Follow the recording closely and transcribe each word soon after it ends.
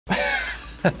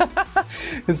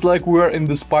It's like we're in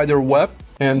the spider web.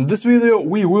 In this video,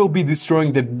 we will be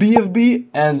destroying the BFB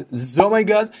and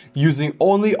ZOMG using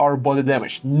only our body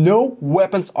damage. No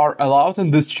weapons are allowed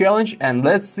in this challenge, and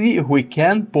let's see if we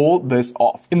can pull this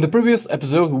off. In the previous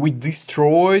episode, we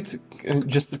destroyed,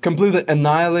 just completely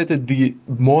annihilated the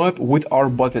mob with our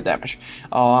body damage.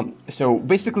 So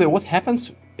basically what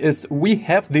happens is we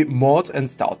have the mod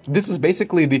installed. This is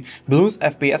basically the Bloons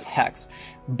FPS hacks,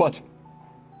 but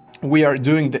we are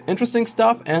doing the interesting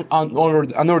stuff and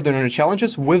unordinary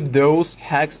challenges with those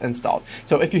hacks installed.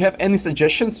 So if you have any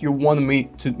suggestions you want me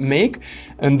to make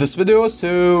in this video,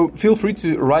 so feel free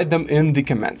to write them in the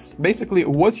comments. Basically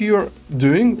what you're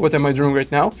doing, what am I doing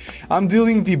right now? I'm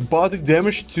dealing the body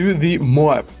damage to the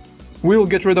Moab. We'll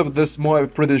get rid of this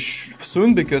Moab pretty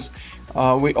soon because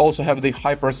we also have the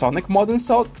Hypersonic mod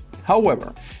installed.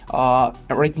 However,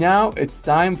 right now it's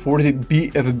time for the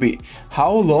BFB.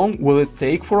 How long will it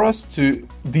take for us to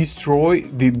destroy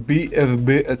the BFB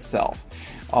itself?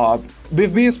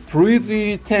 BFB is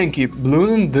pretty tanky balloon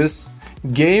in this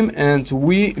game and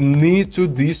we need to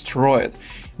destroy it.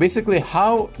 Basically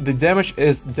how the damage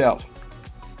is dealt.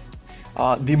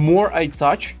 The more I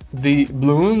touch the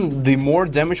balloon, the more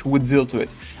damage we deal to it.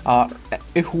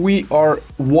 If we are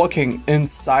walking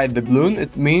inside the balloon,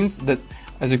 it means that,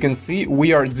 as you can see,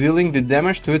 we are dealing the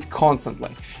damage to it constantly.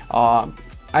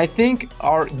 I think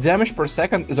our damage per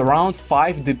second is around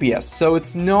 5 DPS, so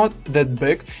it's not that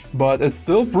big, but it's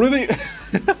still pretty...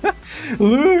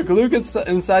 look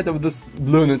inside of this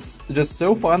balloon, it's just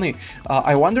so funny.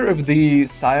 I wonder if the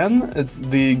Cyan, it's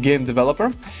the game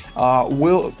developer,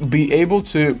 will be able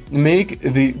to make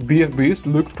the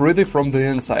BFBs look pretty from the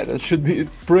inside. It should be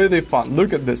pretty fun.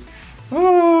 Look at this.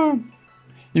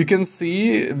 You can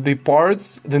see the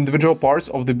parts, the individual parts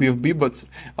of the BFB, but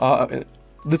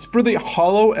it's pretty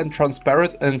hollow and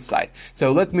transparent inside.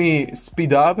 So let me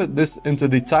speed up this into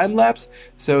the time lapse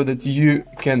so that you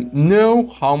can know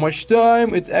how much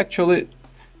time it actually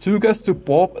took us to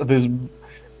pop this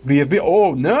BFB.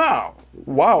 Oh no!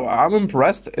 Wow, I'm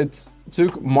impressed. It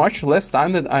took much less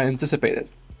time than I anticipated.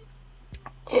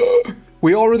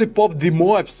 We already popped the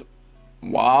Moabs.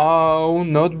 Wow,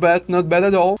 not bad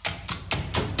at all.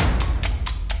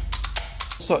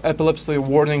 Also, epilepsy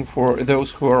warning for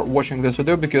those who are watching this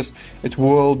video because it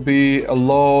will be a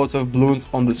lot of balloons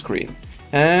on the screen.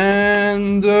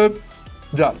 And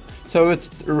done. So it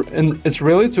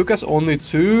really took us only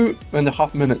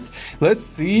 2.5 minutes. Let's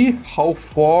see how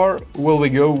far will we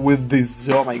go with this.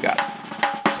 Oh my god.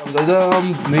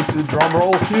 Need to drum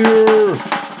roll here.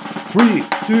 3,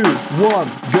 2, 1,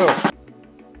 go.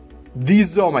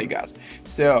 These, oh my god.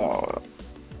 So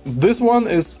this one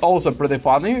is also pretty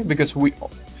funny because we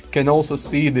can also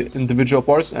see the individual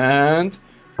parts, and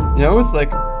you know, it's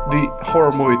like the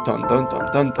horror movie dun dun dun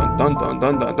dun dun dun dun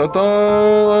dun dun dun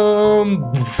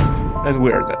dun, and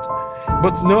we're dead.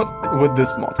 But not with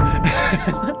this mod.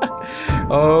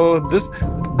 Oh,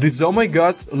 the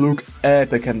ZOMG look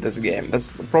epic in this game.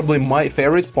 That's probably my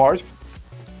favorite part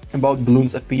about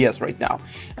Bloons FPS right now.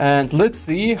 And let's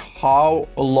see how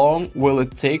long will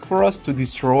it take for us to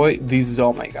destroy these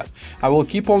ZOMG. I will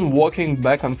keep on walking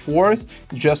back and forth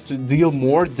just to deal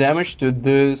more damage to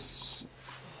this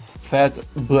fat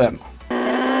blimp.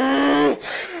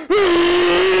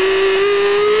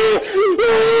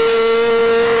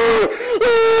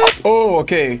 Oh,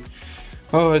 okay.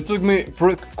 Oh, it took me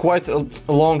quite a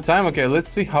long time. Okay,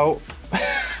 let's see how...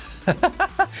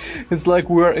 It's like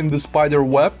we're in the spider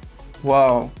web.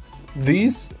 Wow,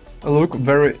 these look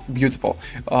very beautiful.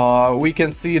 We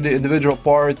can see the individual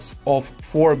parts of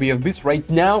 4 BFBs. Right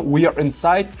now we are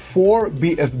inside 4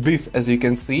 BFBs, as you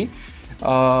can see.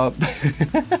 Oh,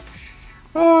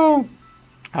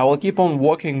 I will keep on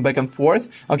walking back and forth.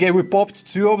 Okay, we popped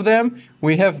 2 of them.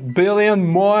 We have billion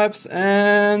mobs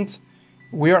and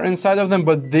we are inside of them,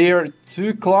 but they're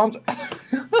too clumped.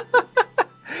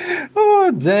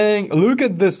 Oh, dang. Look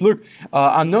at this. Look,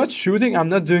 I'm not shooting. I'm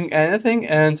not doing anything.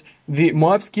 And the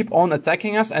mobs keep on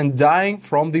attacking us and dying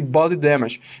from the body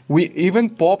damage. We even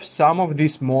pop some of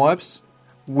these mobs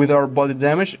with our body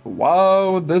damage.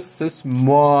 Wow, this is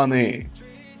money.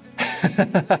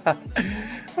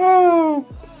 Oh,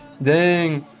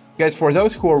 dang. Guys, for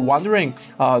those who are wondering,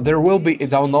 there will be a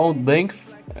download link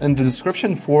in the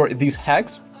description for these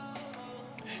hacks,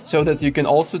 so that you can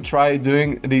also try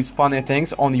doing these funny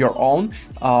things on your own,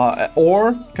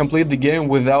 or complete the game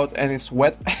without any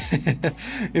sweat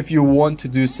if you want to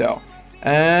do so.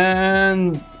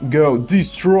 And go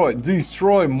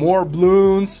destroy more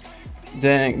balloons.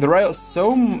 Dang, there are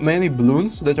so many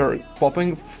balloons that are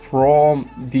popping from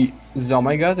the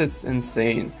ZOMG, it's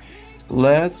insane.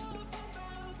 Let's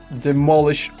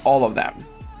demolish all of them.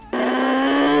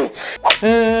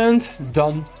 And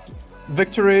done.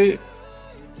 Victory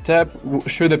tab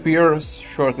should appear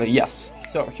shortly. Yes.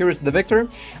 So here is the victory.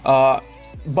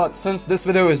 But since this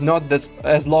video is not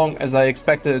as long as I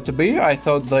expected it to be, I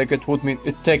thought like it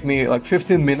take me like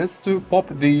 15 minutes to pop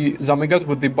the zombie gut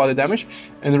with the body damage.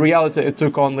 In reality, it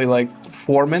took only like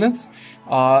 4 minutes,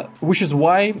 which is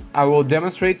why I will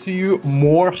demonstrate to you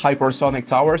more hypersonic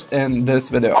towers in this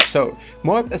video. So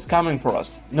mod is coming for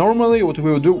us. Normally, what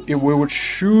we would do is we would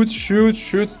shoot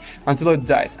until it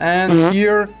dies, and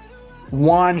here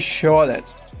one shot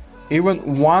it.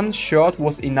 Even one shot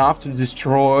was enough to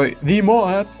destroy the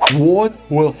mod. What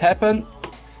will happen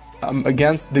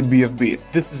against the BFB?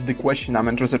 This is the question I'm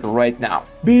interested in right now.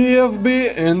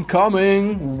 BFB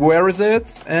incoming. Where is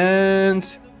it? And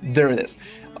there it is.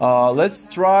 Let's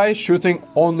try shooting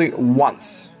only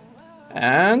once.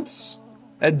 And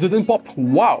it didn't pop.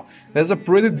 Wow, that's a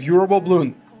pretty durable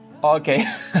balloon. Okay,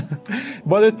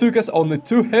 but it took us only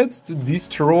 2 hits to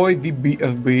destroy the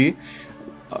BFB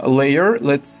layer.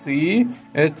 Let's see,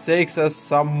 it takes us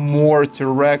some more to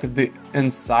wreck the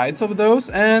insides of those,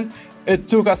 and it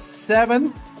took us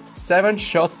seven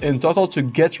shots in total to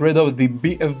get rid of the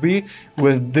BFB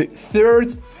with the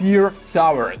 3rd tier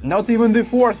tower, not even the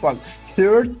 4th one,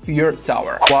 3rd tier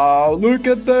tower. Wow, look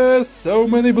at this, so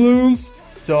many balloons.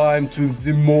 Time to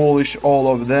demolish all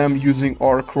of them using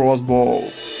our crossbow.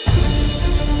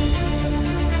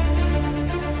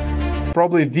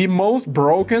 Probably the most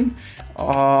broken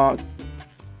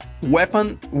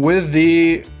weapon with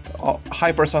the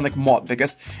hypersonic mod,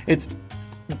 because it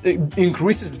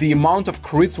increases the amount of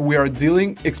crits we are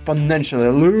dealing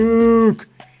exponentially. Look!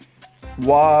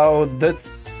 Wow, that's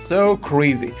so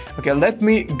crazy. Okay, let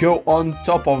me go on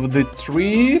top of the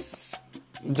trees.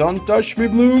 Don't touch me,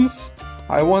 balloons.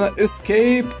 I wanna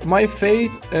escape my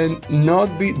fate and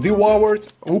not be devoured.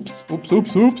 Oops.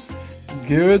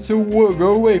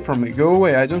 Go away from me, go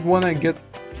away. I don't wanna get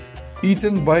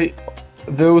eaten by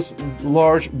those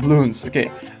large balloons. Okay,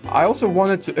 I also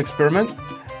wanted to experiment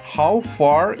how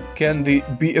far can the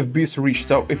BFBs reach.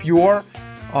 So if you are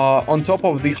on top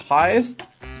of the highest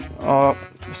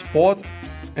spot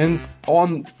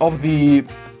of the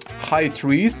high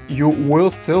trees, you will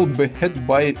still be hit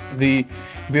by the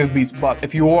BFBs. But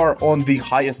if you are on the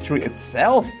highest tree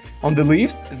itself, on the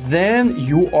leaves, then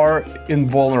you are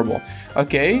invulnerable.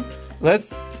 Okay,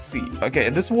 let's see. Okay,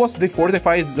 this was the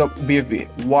fortified BFB.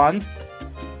 1.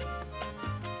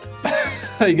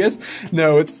 I guess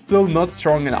no, it's still not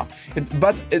strong enough.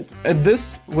 With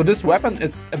this weapon,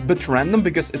 it's a bit random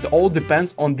because it all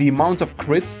depends on the amount of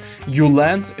crits you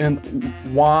land in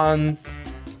one,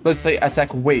 let's say, attack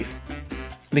wave.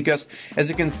 Because as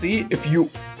you can see, if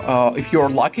you're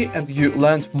lucky and you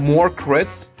land more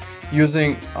crits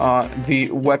using the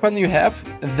weapon you have,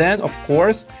 then of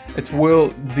course it will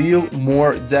deal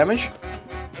more damage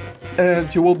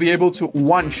and you will be able to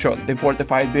one-shot the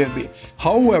fortified BFB.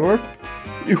 However,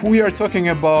 if we are talking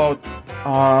about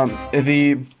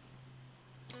the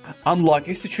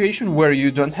unlucky situation where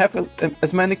you don't have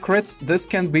as many crits, this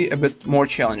can be a bit more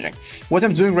challenging. What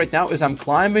I'm doing right now is I'm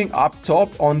climbing up top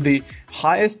on the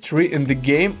highest tree in the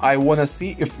game. I want to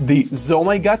see if the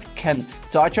ZOMG can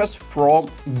touch us from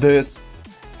this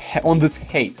on this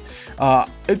height.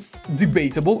 It's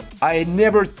debatable. I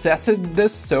never tested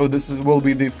this, so this will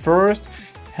be the first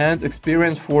hand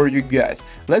experience for you guys.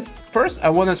 I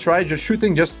want to try just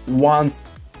shooting just once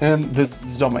in this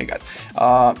ZOMG.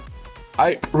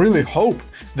 I really hope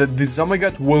that the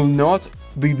ZOMG will not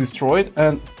be destroyed,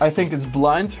 and I think it's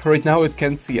blind right now, it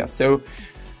can't see us. So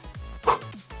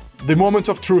the moment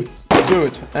of truth, do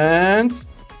it. And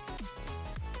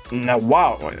now,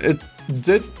 wow, it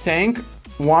did tank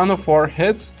one of our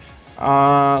hits.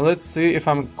 Let's see if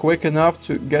I'm quick enough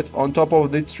to get on top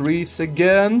of the trees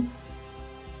again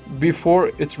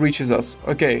before it reaches us.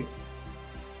 Okay,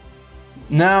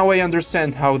 now I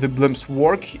understand how the blimps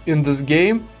work in this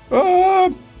game.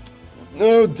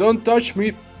 No, don't touch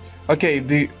me.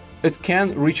 Okay, it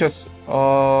can reach us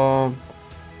on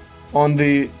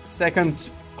the second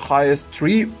highest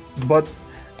tree, but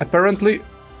apparently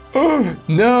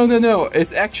no,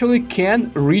 it actually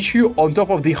can reach you on top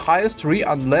of the highest tree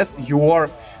unless you are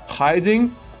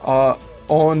hiding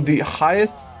on the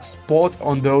highest spot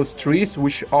on those trees,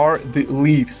 which are the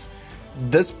leaves.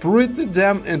 That's pretty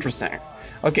damn interesting.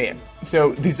 Okay,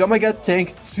 so the ZOMG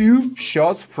tanked 2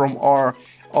 shots from our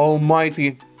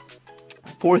almighty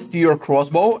 4th tier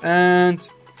crossbow, and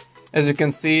as you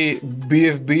can see,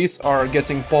 BFBs are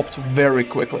getting popped very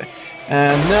quickly.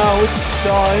 And now it's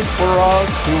time for us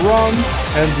to run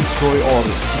and destroy all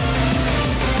this.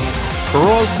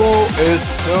 crossbow is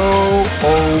so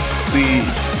OP.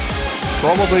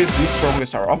 Probably the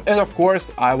strongest arrow. And of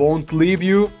course, I won't leave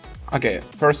you. Okay,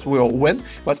 first we'll win,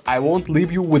 but I won't leave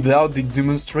you without the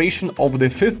demonstration of the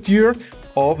 5th tier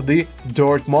of the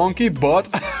Dirt Monkey, but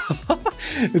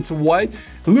it's white.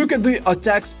 Look at the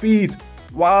attack speed.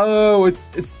 Wow,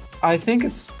 I think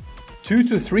it's 2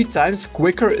 to 3 times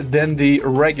quicker than the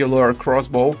regular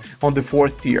crossbow on the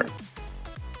 4th tier.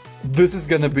 This is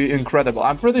gonna be incredible.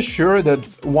 I'm pretty sure that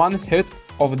one hit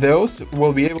of those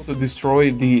will be able to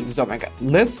destroy the ZOMG.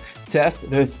 Let's test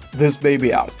this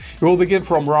baby out. We will begin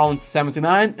from round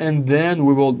 79 and then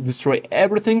we will destroy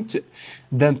everything to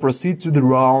then proceed to the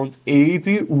round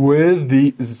 80 with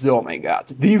the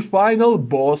ZOMG, the final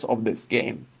boss of this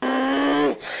game.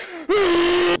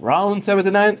 Round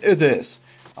 79 it is.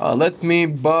 Let me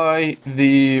buy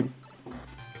the...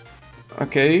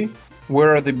 Okay,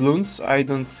 where are the balloons? I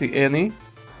don't see any.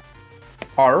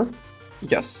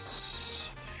 Yes.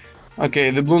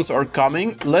 Okay, the balloons are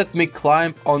coming. Let me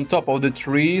climb on top of the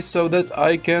tree so that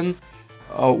I can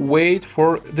wait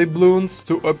for the balloons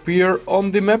to appear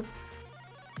on the map.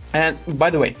 And by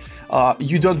the way,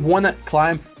 you don't want to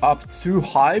climb up too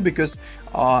high because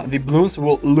the balloons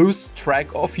will lose track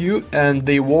of you and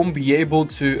they won't be able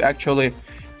to actually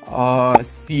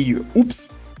see you. Oops.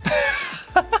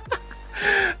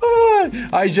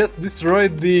 I just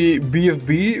destroyed the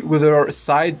BFB with our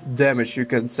side damage, you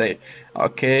can say.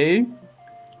 Okay.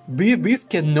 BFBs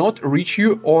cannot reach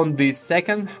you on the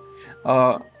second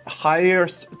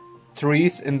highest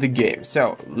trees in the game.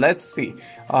 So, let's see.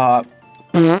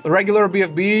 Regular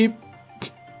BFB,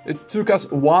 it took us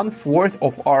 1/4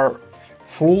 of our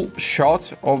full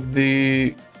shot of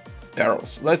the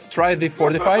arrows. Let's try the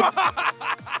fortified.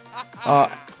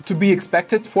 To be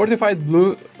expected, fortified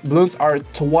balloons are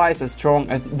twice as strong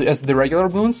as the regular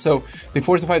balloons, so the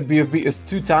fortified BFB is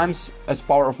 2 times as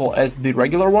powerful as the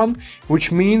regular one,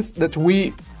 which means that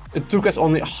it took us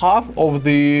only half of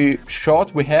the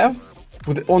shot we have,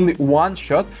 with only 1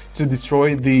 shot to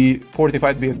destroy the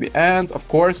fortified BFB, and of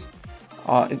course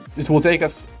it will take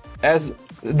us as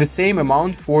the same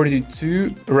amount for the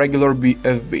 2 regular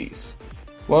BFBs.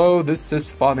 Whoa, this is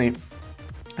funny.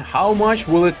 How much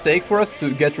will it take for us to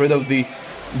get rid of the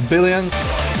billions?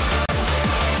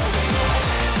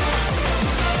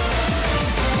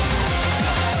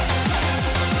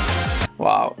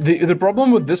 Wow, the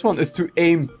problem with this one is to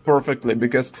aim perfectly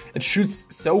because it shoots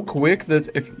so quick that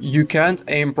if you can't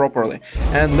aim properly.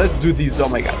 And let's do the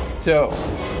ZOMG. So,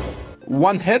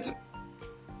 1 hit.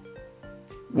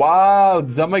 Wow,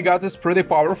 ZOMG is pretty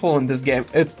powerful in this game.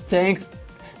 It tanks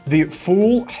the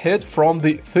full hit from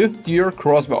the 5th tier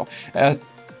crossbow.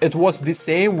 It was the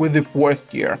same with the 4th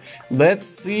tier. Let's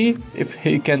see if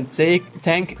he can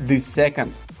tank the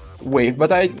second wave,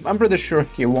 but I'm pretty sure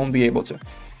he won't be able to.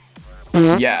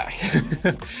 Yeah,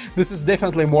 this is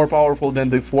definitely more powerful than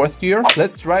the 4th tier.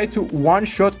 Let's try to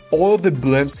one-shot all the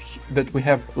blimps that we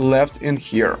have left in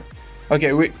here.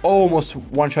 Okay, we almost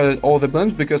one-shotted all the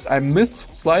blimps because I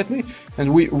missed slightly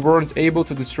and we weren't able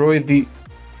to destroy the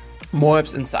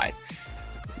mobs inside.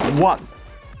 1,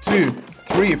 2,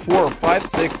 3, 4, 5,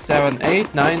 6, 7,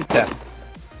 8, 9, 10.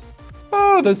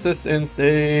 Oh, this is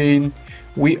insane.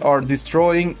 We are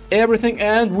destroying everything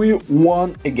and we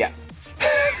won again.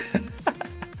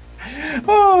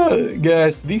 Oh,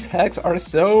 guys, these hacks are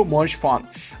so much fun.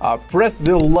 Press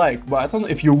the like button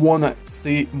if you wanna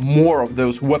see more of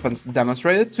those weapons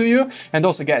demonstrated to you. And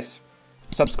also, guys,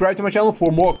 subscribe to my channel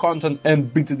for more content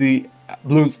and BTD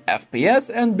Bloons FPS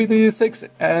and BTD 6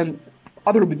 and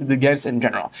other BTD games in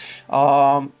general.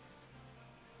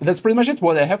 That's pretty much it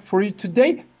what I have for you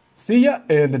today. See ya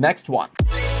in the next one.